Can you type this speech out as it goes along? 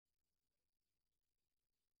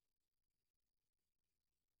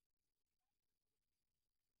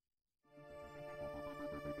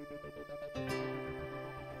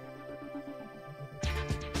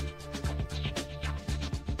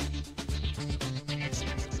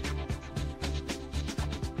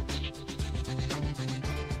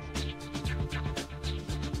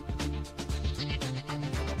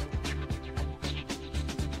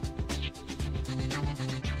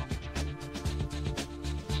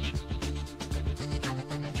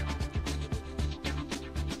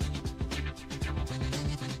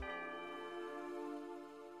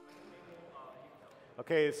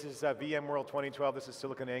Okay, this is VMworld 2012. This is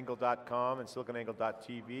SiliconANGLE.com and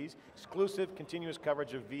SiliconANGLE.tv's exclusive, continuous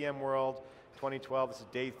coverage of VMworld 2012. This is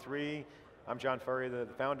day 3. I'm John Furrier, the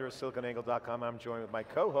founder of SiliconANGLE.com. I'm joined with my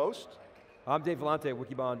co-host. I'm Dave Vellante,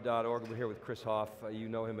 wikibon.org. We're here with Chris Hoff. You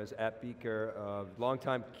know him as @Beaker,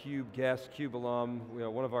 longtime CUBE guest, CUBE alum,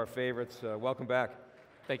 one of our favorites. Welcome back.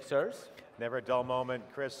 Thank you, sirs. Never a dull moment.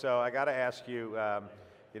 Chris, so I got to ask you,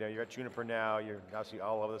 you're at Juniper now, you're obviously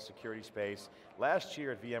all over the security space. Last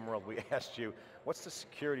year at VMworld, we asked you, what's the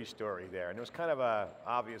security story there? And it was kind of an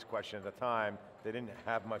obvious question at the time. They didn't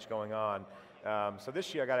have much going on. So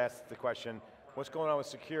this year I got to ask the question, what's going on with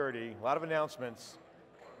security? A lot of announcements.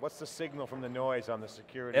 What's the signal from the noise on the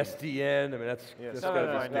security? SDN, I mean that's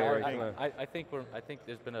I think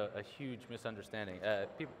there's been a huge misunderstanding.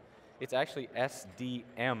 It's actually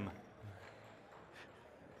SDM.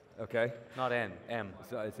 Okay. Not N, M.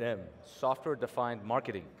 It's M. Software defined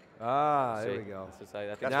marketing. Ah, there we go.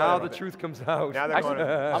 Now the truth comes out. Now they're going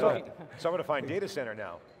to, someone to find data center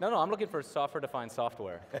now. No, I'm looking for software defined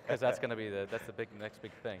software, because that's going to be the next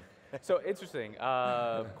big thing. So interesting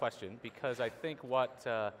question, because I think what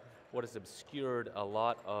has obscured a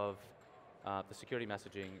lot of the security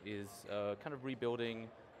messaging is kind of rebuilding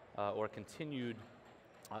or continued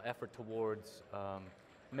effort towards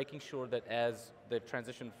making sure that as they've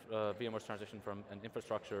transitioned, VMware's transitioned from an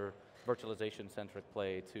infrastructure virtualization-centric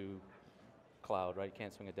play to cloud, right? You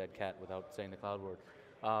can't swing a dead cat without saying the cloud word.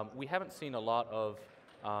 We haven't seen a lot of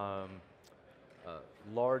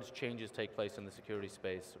large changes take place in the security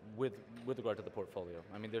space with regard to the portfolio.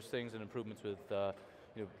 I mean, there's things and improvements with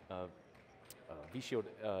vShield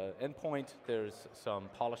endpoint, there's some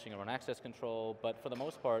polishing around access control, but for the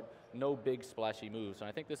most part, no big splashy moves. And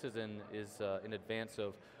I think this is in advance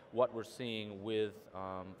of what we're seeing with,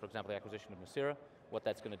 for example, the acquisition of Nicira, what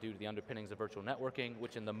that's going to do to the underpinnings of virtual networking,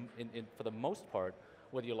 which for the most part,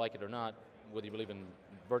 whether you like it or not, whether you believe in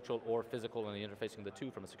virtual or physical and the interfacing of the two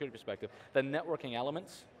from a security perspective, the networking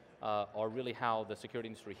elements are really how the security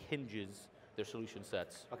industry hinges their solution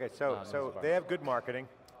sets. Okay, so they have good marketing.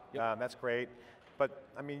 Yep. That's great, but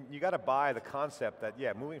I mean, you got to buy the concept that,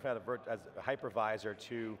 yeah, moving from as a hypervisor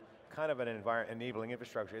to kind of an enabling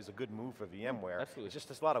infrastructure is a good move for VMware. Absolutely. It's just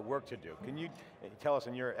there's a lot of work to do. Can you tell us,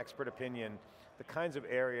 in your expert opinion, the kinds of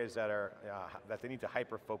areas that are that they need to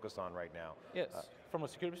hyper-focus on right now? Yes, from a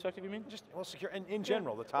security perspective, you mean? Just, well, secure, in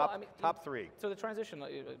general, the top 3. So the transition,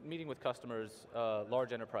 meeting with customers,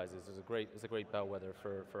 large enterprises is a great bellwether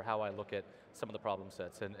for how I look at some of the problem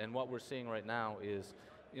sets. And what we're seeing right now is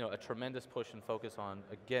a tremendous push and focus on,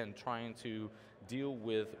 again, trying to deal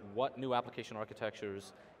with what new application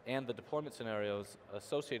architectures and the deployment scenarios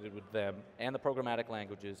associated with them, and the programmatic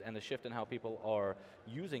languages, and the shift in how people are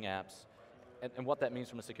using apps, and what that means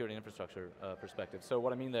from a security infrastructure perspective. So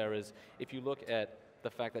what I mean there is, if you look at the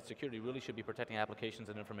fact that security really should be protecting applications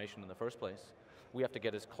and information in the first place, we have to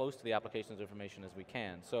get as close to the applications information as we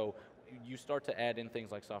can. So you start to add in things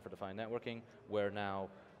like software-defined networking, where now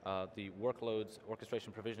the workloads,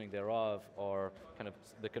 orchestration, provisioning thereof are kind of,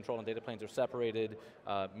 the control and data planes are separated,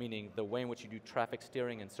 meaning the way in which you do traffic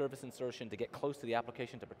steering and service insertion to get close to the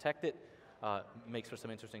application to protect it makes for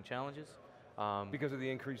some interesting challenges. Because of the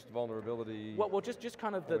increased vulnerability? Well, just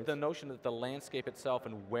kind of the notion that the landscape itself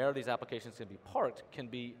and where these applications can be parked can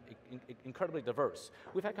be incredibly diverse.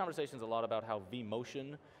 We've had conversations a lot about how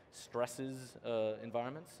vMotion stresses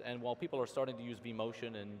environments, and while people are starting to use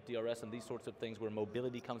vMotion and DRS and these sorts of things where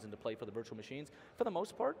mobility comes into play for the virtual machines, for the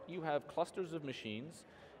most part, you have clusters of machines,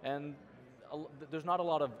 and there's not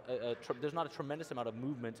a tremendous amount of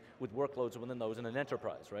movement with workloads within those in an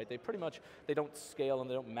enterprise, right? They don't scale and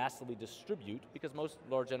they don't massively distribute, because most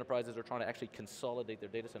large enterprises are trying to actually consolidate their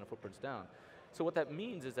data center footprints down. So what that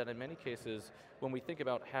means is that in many cases, when we think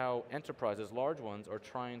about how enterprises, large ones, are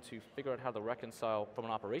trying to figure out how to reconcile from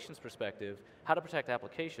an operations perspective, how to protect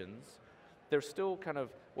applications, they're still kind of,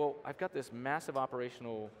 well, I've got this massive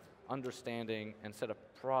operational understanding and set of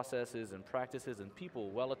processes and practices and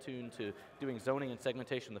people well attuned to doing zoning and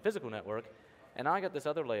segmentation in the physical network, and I got this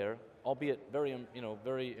other layer, albeit very,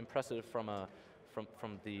 very impressive from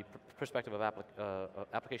the perspective of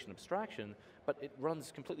application abstraction, but it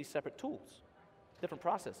runs completely separate tools, different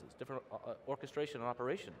processes, different orchestration and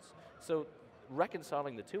operations. So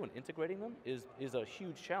reconciling the two and integrating them is a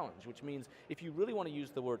huge challenge, which means if you really want to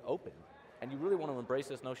use the word open, and you really want to embrace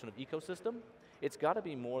this notion of ecosystem, it's got to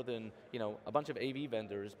be more than a bunch of AV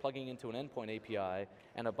vendors plugging into an endpoint API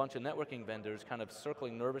and a bunch of networking vendors kind of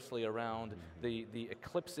circling nervously around the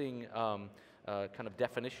eclipsing kind of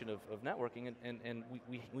definition of networking, and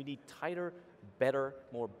we need tighter, better,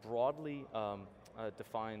 more broadly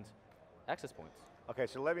defined access points. Okay,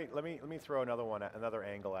 so let me throw another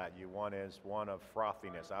angle at you. One is one of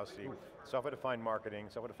frothiness. Obviously, software-defined marketing,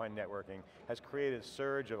 software-defined networking has created a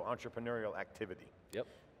surge of entrepreneurial activity. Yep.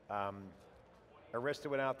 Arista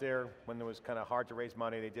went out there when it was kind of hard to raise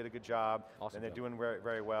money. They did a good job, Awesome and they're job. doing very,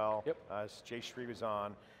 very well. Yep. Jay Shree was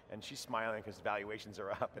on, and she's smiling because valuations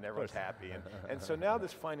are up and everyone's happy. And so now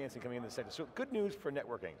there's financing coming in the sector. So good news for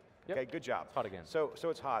networking. Yep. Okay, good job. It's hot again. So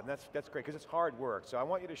it's hot, and that's great because it's hard work. So I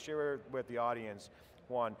want you to share with the audience,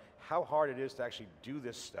 one, how hard it is to actually do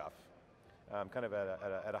this stuff, kind of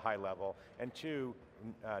at a high level, and two,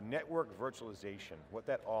 network virtualization, what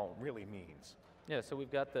that all really means. Yeah, so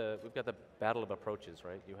we've got the battle of approaches,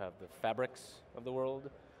 right? You have the fabrics of the world,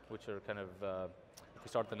 which are kind of, if we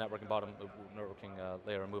start at the networking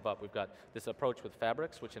layer and move up, we've got this approach with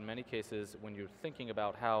fabrics, which in many cases, when you're thinking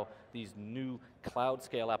about how these new cloud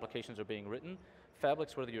scale applications are being written,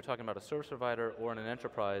 fabrics, whether you're talking about a service provider or in an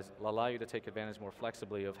enterprise, will allow you to take advantage more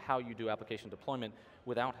flexibly of how you do application deployment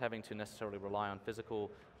without having to necessarily rely on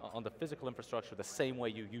the physical infrastructure the same way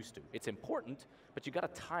you used to. It's important, but you got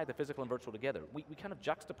to tie the physical and virtual together. We kind of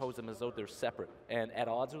juxtapose them as though they're separate and at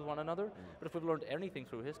odds with one another, but if we've learned anything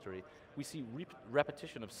through history, we see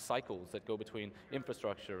repetition of cycles that go between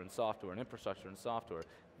infrastructure and software and infrastructure and software.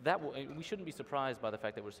 We shouldn't be surprised by the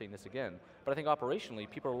fact that we're seeing this again, but I think operationally,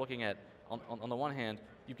 people are looking at, on the one hand,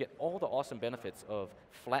 you get all the awesome benefits of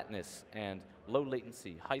flatness and low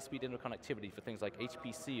latency, high-speed interconnectivity for things like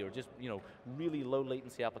HPC or just really low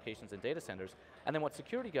latency applications in data centers. And then what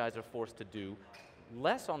security guys are forced to do,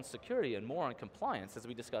 less on security and more on compliance, as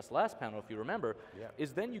we discussed last panel, if you remember,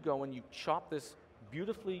 is then you go and you chop this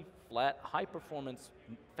beautifully flat, high-performance,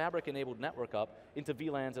 fabric-enabled network up into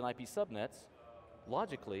VLANs and IP subnets,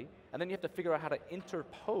 logically, and then you have to figure out how to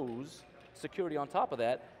interpose security on top of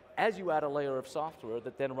that as you add a layer of software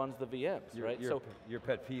that then runs the VMs, right? Your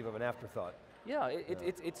pet peeve of an afterthought. Yeah,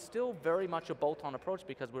 it's still very much a bolt-on approach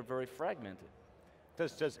because we're very fragmented.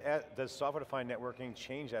 Does software-defined networking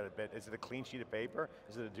change that a bit? Is it a clean sheet of paper?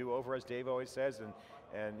 Is it a do-over, as Dave always says? And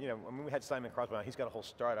I mean, we had Simon Crosby on. He's got a whole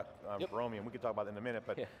startup, Chromium. We could talk about that in a minute.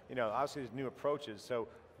 But obviously there's new approaches. So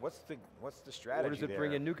what's the strategy? Or does it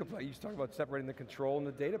bring in new complexity? You talking about separating the control and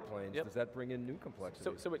the data planes. Does that bring in new complexity?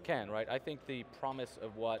 So it can, right? I think the promise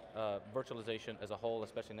of what virtualization as a whole,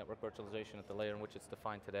 especially network virtualization at the layer in which it's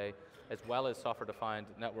defined today, as well as software-defined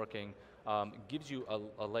networking, gives you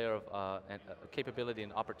a layer of a capability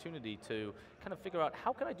and opportunity to kind of figure out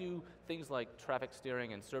how can I do things like traffic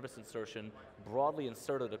steering and service insertion broadly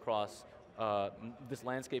inserted across this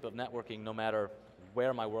landscape of networking no matter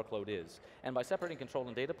where my workload is. And by separating control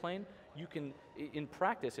and data plane, you can, in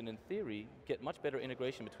practice and in theory, get much better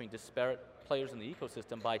integration between disparate players in the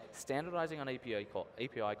ecosystem by standardizing on API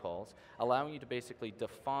calls, allowing you to basically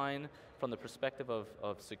define from the perspective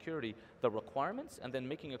of security the requirements and then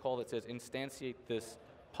making a call that says instantiate this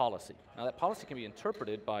policy. Now that policy can be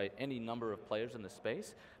interpreted by any number of players in the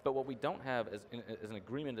space, but what we don't have as an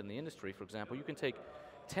agreement in the industry, for example, you can take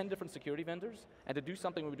 10 different security vendors, and to do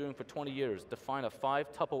something we've been doing for 20 years, define a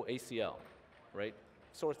 5-tuple ACL, right?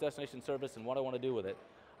 Source, destination, service, and what I want to do with it,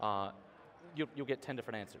 you'll get 10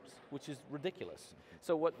 different answers, which is ridiculous.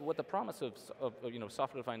 So what the promise of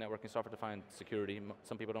software-defined networking, software-defined security,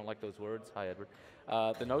 some people don't like those words, hi Edward,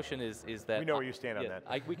 the notion is that- We know where you stand on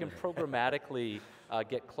that. We can programmatically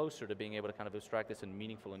get closer to being able to kind of abstract this in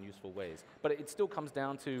meaningful and useful ways. But it still comes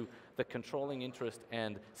down to the controlling interest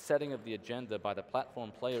and setting of the agenda by the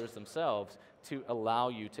platform players themselves to allow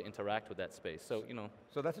you to interact with that space. So,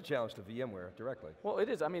 So that's a challenge to VMware directly. Well, it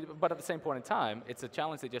is, I mean, but at the same point in time, it's a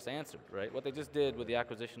challenge they just answered, right? What they just did with the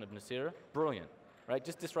acquisition of Nicira, brilliant, right?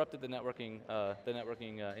 Just disrupted the networking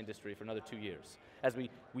industry for another 2 years. As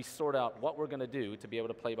we sort out what we're going to do to be able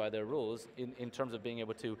to play by their rules in terms of being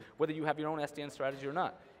able to, whether you have your own SDN strategy or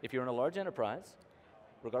not. If you're in a large enterprise,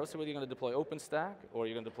 regardless of whether you're going to deploy OpenStack or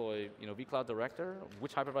you're going to deploy vCloud Director,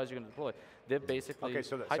 which hypervisor you're going to deploy, they're basically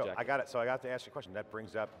hijacked. So I got to ask you a question. That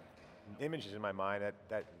brings up images in my mind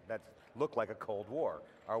that look like a Cold War.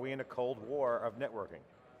 Are we in a Cold War of networking?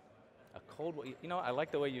 A Cold War, I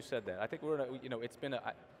like the way you said that. I think we're in a, it's been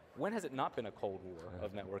when has it not been a Cold War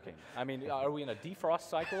of networking? I mean, are we in a defrost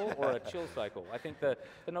cycle or a chill cycle? I think the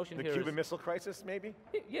notion here is... The Cuban Missile Crisis, maybe?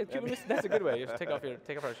 Yeah, Cuban Missile, that's a good way. You have to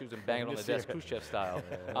take off our shoes and bang it on the desk, Khrushchev style.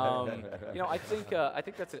 I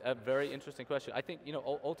think that's a very interesting question. I think,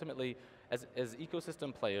 ultimately, as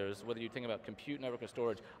ecosystem players, whether you're thinking about compute, network, or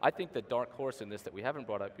storage, I think the dark horse in this that we haven't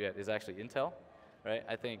brought up yet is actually Intel. Right?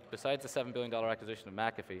 I think besides the $7 billion acquisition of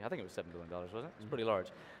McAfee, I think it was $7 billion, wasn't it? It's pretty large.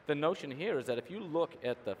 The notion here is that if you look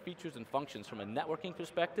at the features and functions from a networking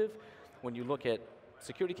perspective, when you look at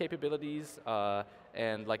security capabilities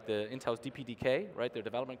and like the Intel's DPDK, right, their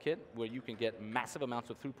development kit, where you can get massive amounts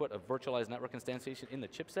of throughput of virtualized network instantiation in the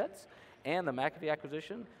chipsets, and the McAfee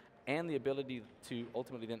acquisition, and the ability to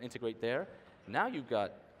ultimately then integrate there. Now you've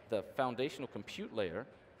got the foundational compute layer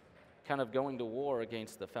kind of going to war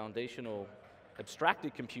against the foundational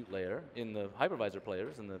abstracted compute layer in the hypervisor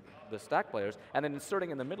players and the stack players, and then inserting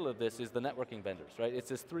in the middle of this is the networking vendors, right? It's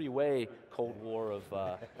this three-way Cold War of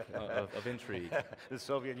intrigue. The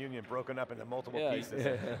Soviet Union broken up into multiple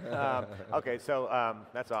pieces. Okay, so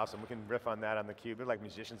that's awesome. We can riff on that on theCUBE. We're like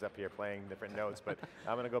musicians up here playing different notes, but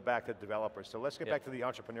I'm going to go back to developers. So let's get back to the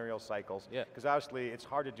entrepreneurial cycles, because obviously it's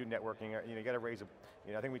hard to do networking. You got to raise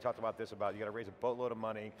I think we talked about this, you got to raise a boatload of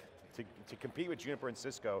money to compete with Juniper and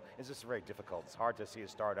Cisco. Is just very difficult. It's hard to see a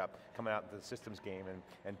startup coming out into the systems game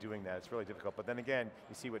and doing that. It's really difficult. But then again,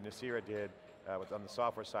 you see what Nicira did on the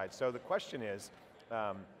software side. So the question is,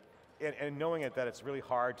 and knowing that it's really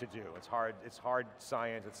hard to do. It's hard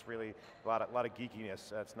science. It's really a lot of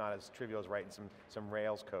geekiness. It's not as trivial as writing some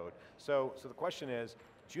Rails code. So the question is,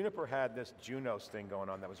 Juniper had this Junos thing going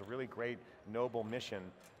on that was a really great, noble mission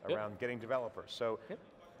around getting developers. So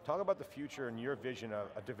talk about the future and your vision of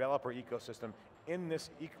a developer ecosystem in this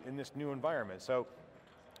new environment. So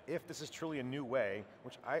if this is truly a new way,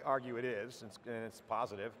 which I argue it is, and it's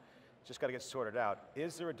positive, just got to get sorted out,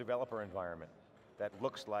 is there a developer environment that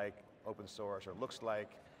looks like open source or looks like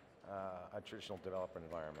a traditional developer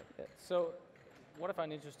environment? So what I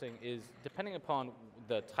find interesting is, depending upon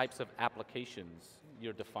the types of applications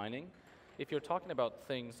you're defining, if you're talking about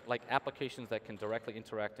things like applications that can directly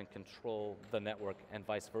interact and control the network and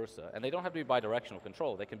vice versa, and they don't have to be bidirectional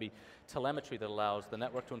control, they can be telemetry that allows the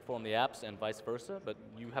network to inform the apps and vice versa, but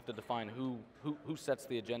you have to define who sets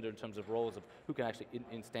the agenda in terms of roles of who can actually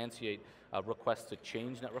instantiate requests to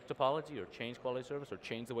change network topology or change quality of service or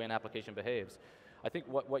change the way an application behaves. I think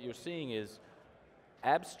what you're seeing is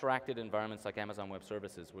abstracted environments like Amazon Web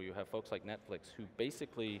Services, where you have folks like Netflix who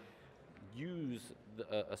basically use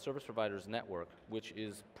a service provider's network, which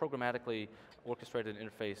is programmatically orchestrated and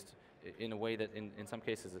interfaced in a way that in some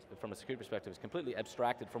cases, from a security perspective, is completely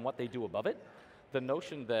abstracted from what they do above it. The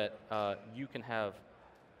notion that you can have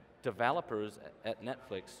developers at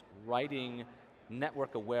Netflix writing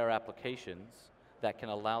network-aware applications that can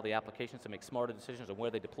allow the applications to make smarter decisions on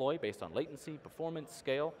where they deploy based on latency, performance,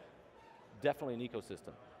 scale, definitely an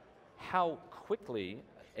ecosystem. How quickly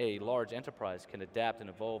a large enterprise can adapt and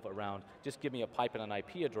evolve around just give me a pipe and an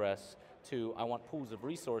IP address to I want pools of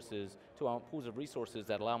resources to I want pools of resources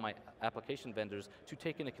that allow my application vendors to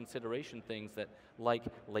take into consideration things that like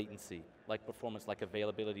latency, like performance, like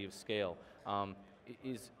availability of scale.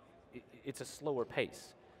 It's a slower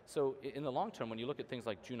pace. So in the long term, when you look at things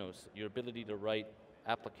like Junos, your ability to write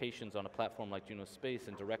applications on a platform like Junos Space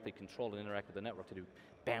and directly control and interact with the network to do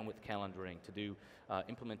bandwidth calendaring, to do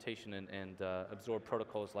implementation and absorb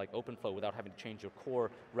protocols like OpenFlow without having to change your core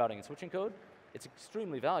routing and switching code, it's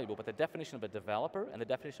extremely valuable, but the definition of a developer and the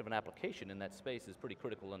definition of an application in that space is pretty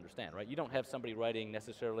critical to understand, right? You don't have somebody writing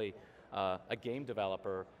necessarily a game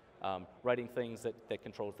developer writing things that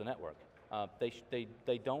controls the network.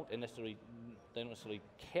 They don't necessarily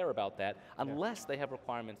care about that unless they have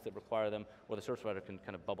requirements that require them, or the service provider can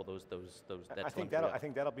kind of bubble that. I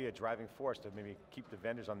think that'll be a driving force to maybe keep the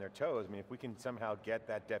vendors on their toes. I mean, if we can somehow get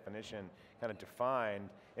that definition kind of defined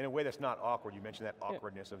in a way that's not awkward. You mentioned that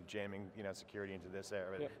awkwardness of jamming, security into this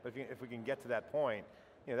area. But if we can get to that point,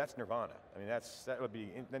 that's nirvana. I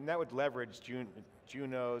mean, that would leverage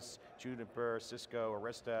Junos, Juniper, Cisco,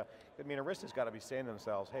 Arista. I mean, Arista's got to be saying to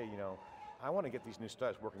themselves, hey, I want to get these new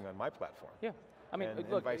studs working on my platform. Yeah, I mean, and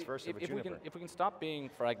look, vice versa with Juniper. If we can stop being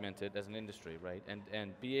fragmented as an industry, right,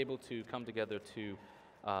 and be able to come together to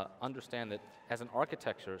understand that as an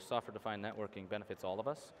architecture, software-defined networking benefits all of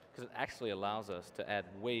us, because it actually allows us to add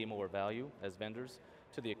way more value as vendors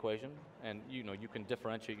to the equation, and you can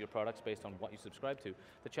differentiate your products based on what you subscribe to.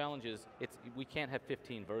 The challenge is, we can't have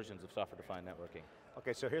 15 versions of software-defined networking.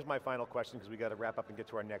 Okay, so here's my final question, because we got to wrap up and get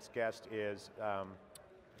to our next guest, is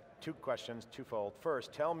two questions, twofold.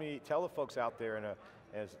 First, tell the folks out there in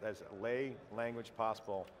as lay language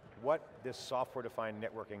possible, what this software-defined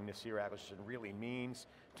networking Nicira acquisition really means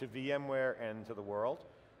to VMware and to the world,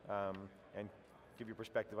 and give your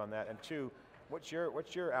perspective on that. And two, what's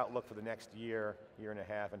your outlook for the next year and a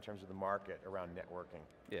half in terms of the market around networking?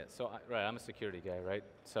 Yeah, so I'm a security guy, right?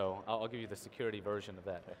 So I'll give you the security version of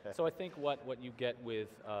that. So I think what you get with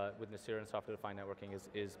Nicira and software-defined networking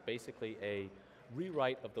is basically a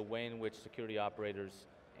rewrite of the way in which security operators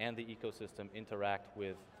and the ecosystem interact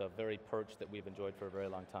with the very perch that we've enjoyed for a very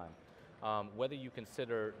long time. Whether you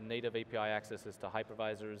consider native API accesses to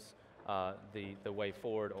hypervisors, the way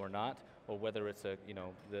forward or not, or whether it's a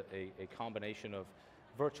combination of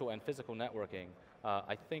virtual and physical networking.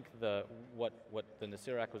 I think what the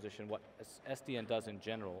Nicira acquisition, what SDN does in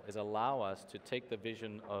general, is allow us to take the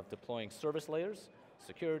vision of deploying service layers,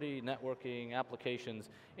 security, networking, applications,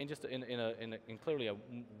 in clearly a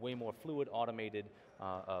way more fluid, automated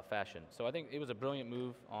fashion. So I think it was a brilliant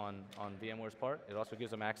move on VMware's part. It also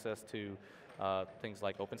gives them access to things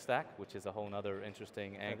like OpenStack, which is a whole other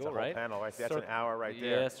interesting angle, right? Panel, right? That's an hour right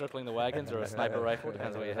there. Yeah, circling the wagons or a sniper rifle,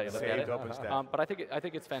 depends on how you look at it. OpenStack. But I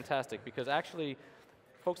think it's fantastic because actually,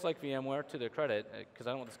 folks like VMware, to their credit, because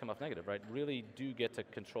I don't want this to come off negative, right, really do get to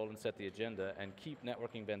control and set the agenda and keep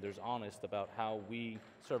networking vendors honest about how we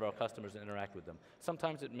serve our customers and interact with them.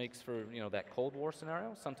 Sometimes it makes for that Cold War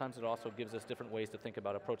scenario. Sometimes it also gives us different ways to think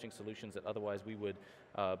about approaching solutions that otherwise we would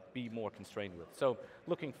be more constrained with. So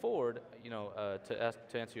looking forward, to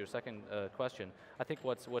answer your second question, I think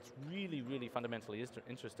what's really, really fundamentally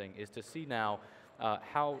interesting is to see now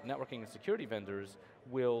how networking and security vendors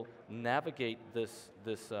will navigate this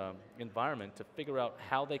environment to figure out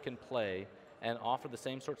how they can play and offer the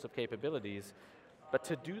same sorts of capabilities. But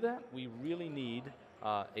to do that, we really need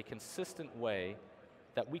a consistent way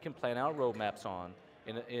that we can plan our roadmaps on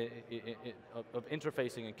of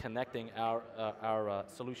interfacing and connecting our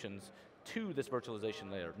solutions to this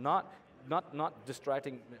virtualization layer. Not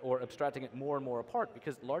distracting or abstracting it more and more apart,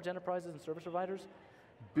 because large enterprises and service providers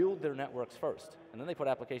build their networks first, and then they put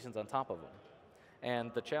applications on top of them.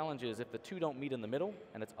 And the challenge is, if the two don't meet in the middle,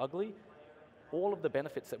 and it's ugly, all of the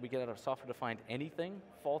benefits that we get out of software-defined anything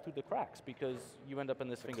fall through the cracks, because you end up in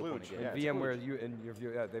this finger-pointing game. And VMware, in your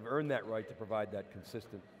view, they've earned that right to provide that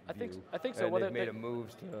consistent view. I think so. And they've made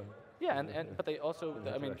moves to... Yeah, but they also,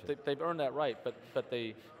 they've earned that right, but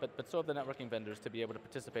so have the networking vendors to be able to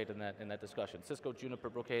participate in that discussion. Cisco, Juniper,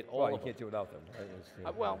 Brocade, all of them. Well, you can't do it without them,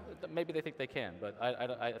 right? Well, maybe they think they can, but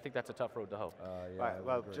I think that's a tough road to hoe. Yeah, right,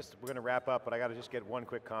 well, we're going to wrap up, but I got to just get one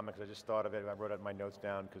quick comment, because I just thought of it, I wrote it in my notes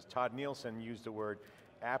down, because Todd Nielsen used the word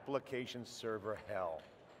application server hell.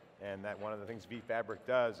 And that one of the things vFabric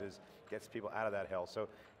does is gets people out of that hell. So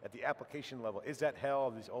at the application level, is that hell,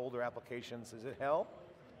 these older applications, is it hell?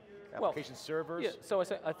 Application servers? Yeah, so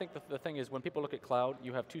I think the thing is, when people look at cloud,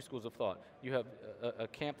 you have two schools of thought. You have a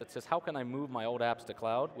camp that says, how can I move my old apps to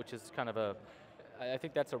cloud, which is kind of I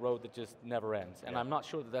think that's a road that just never ends. And I'm not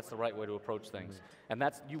sure that that's the right way to approach things. And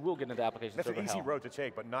you will get into application server hell. That's an easy road to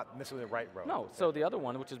take, but not necessarily the right road. No, so the other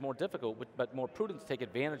one, which is more difficult, but more prudent to take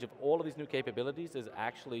advantage of all of these new capabilities, is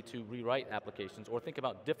actually to rewrite applications or think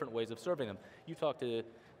about different ways of serving them. You talked to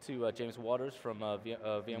James Waters from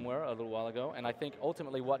VMware a little while ago, and I think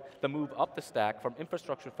ultimately what the move up the stack from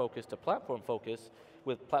infrastructure focus to platform focus,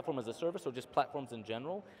 with platform as a service or just platforms in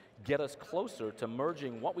general, get us closer to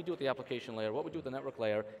merging what we do at the application layer, what we do at the network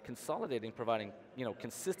layer, consolidating, providing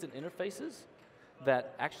consistent interfaces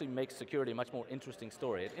that actually makes security a much more interesting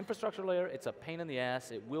story. At infrastructure layer, it's a pain in the ass.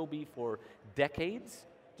 It will be for decades,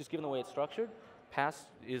 just given the way it's structured. PaaS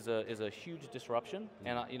is a huge disruption,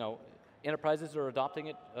 and enterprises are adopting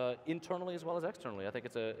it internally as well as externally. I think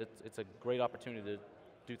it's a great opportunity to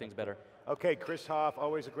do things better. Okay, Chris Hoff,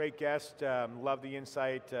 always a great guest. Love the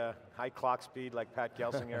insight, high clock speed like Pat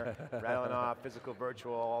Gelsinger, rattling off physical,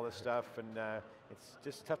 virtual, all this stuff, and it's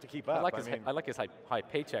just tough to keep up. I like his high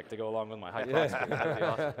paycheck to go along with my high clock speed. That'd be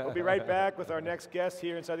awesome. We'll be right back with our next guest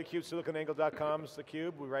here inside theCUBE, SiliconANGLE.com's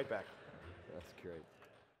theCUBE. We'll be right back. That's great.